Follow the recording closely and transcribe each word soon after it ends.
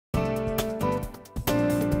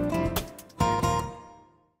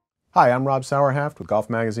Hi, I'm Rob Sauerhaft with Golf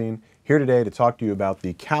Magazine, here today to talk to you about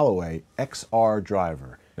the Callaway XR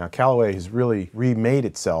driver. Now, Callaway has really remade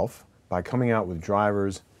itself by coming out with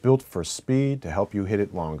drivers built for speed to help you hit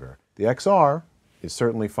it longer. The XR is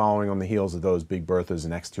certainly following on the heels of those Big Berthas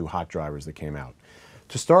and X2 hot drivers that came out.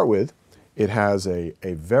 To start with, it has a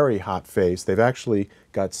very hot face. They've actually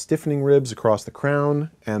got stiffening ribs across the crown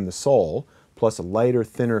and the sole, plus a lighter,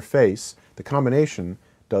 thinner face. The combination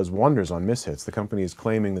does wonders on mishits. The company is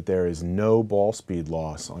claiming that there is no ball speed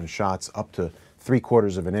loss on shots up to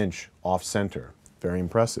 3/4 of an inch off center. Very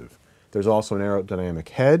impressive. There's also an aerodynamic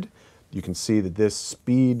head. You can see that this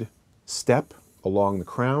speed step along the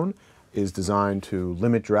crown is designed to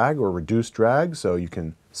limit drag or reduce drag so you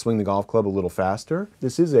can swing the golf club a little faster.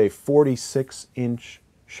 This is a 46-inch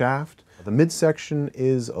shaft. The midsection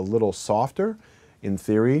is a little softer. In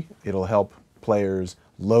theory, it'll help players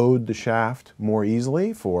load the shaft more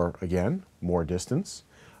easily for, again, more distance.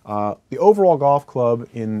 The overall golf club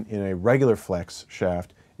in a regular flex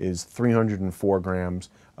shaft is 304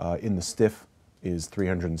 grams. In the stiff is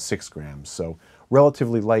 306 grams. So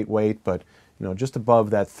relatively lightweight, but just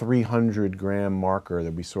above that 300-gram marker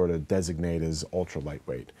that we sort of designate as ultra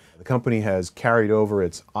lightweight. The company has carried over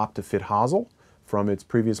its OptiFit hosel from its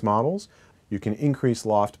previous models. You can increase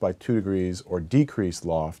loft by 2 degrees or decrease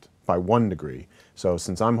loft by 1 degree. So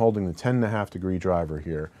since I'm holding the 10.5 degree driver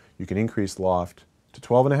here, you can increase loft to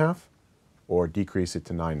 12.5 or decrease it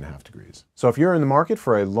to 9.5 degrees. So if you're in the market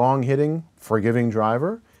for a long-hitting, forgiving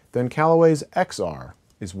driver, then Callaway's XR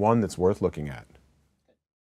is one that's worth looking at.